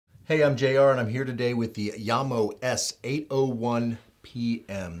Hey, I'm JR and I'm here today with the Jamo S 801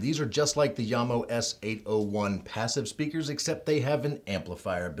 PM. These are just like the Jamo S 801 passive speakers, except they have an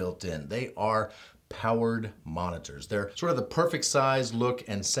amplifier built in. They are powered monitors. They're sort of the perfect size, look,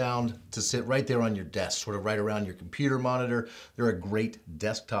 and sound to sit right there on your desk, sort of right around your computer monitor. They're a great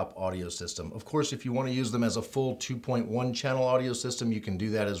desktop audio system. Of course, if you want to use them as a full 2.1 channel audio system, you can do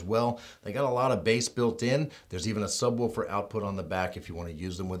that as well. They got a lot of bass built in. There's even a subwoofer output on the back if you want to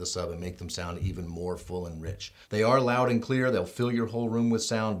use them with a sub and make them sound even more full and rich. They are loud and clear. They'll fill your whole room with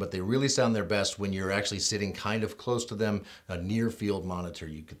sound, but they really sound their best when you're actually sitting kind of close to them, a near field monitor.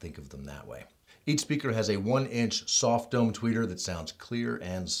 You could think of them that way. Each speaker has a 1-inch soft dome tweeter that sounds clear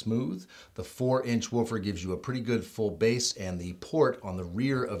and smooth. The 4-inch woofer gives you a pretty good full bass, and the port on the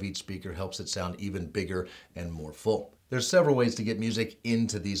rear of each speaker helps it sound even bigger and more full. There's several ways to get music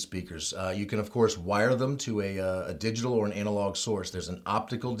into these speakers. You can, of course, wire them to a digital or an analog source. There's an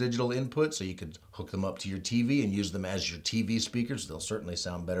optical digital input, so you could hook them up to your TV and use them as your TV speakers. They'll certainly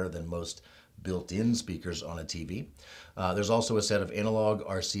sound better than most built-in speakers on a TV. There's also a set of analog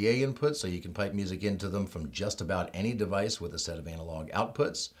RCA inputs, so you can pipe music into them from just about any device with a set of analog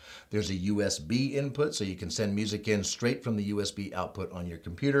outputs. There's a USB input, so you can send music in straight from the USB output on your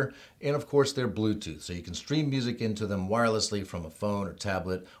computer. And of course, they're Bluetooth, so you can stream music into them wirelessly from a phone or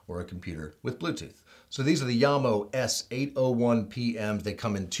tablet or a computer with Bluetooth. So these are the Jamo S 801 PMs. They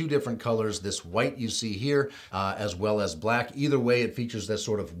come in two different colors, this white you see here, as well as black. Either way, it features that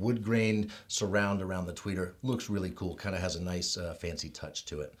sort of wood-grained surround around the tweeter. Looks really cool, kind of has a nice fancy touch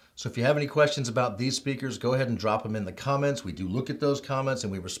to it. So if you have any questions about these speakers, go ahead and drop them in the comments. We do look at those comments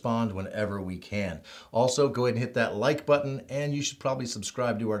and we respond whenever we can. Also, go ahead and hit that like button, and you should probably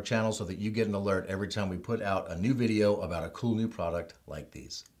subscribe to our channel so that you get an alert every time we put out a new video about a cool new product like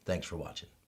these. Thanks for watching.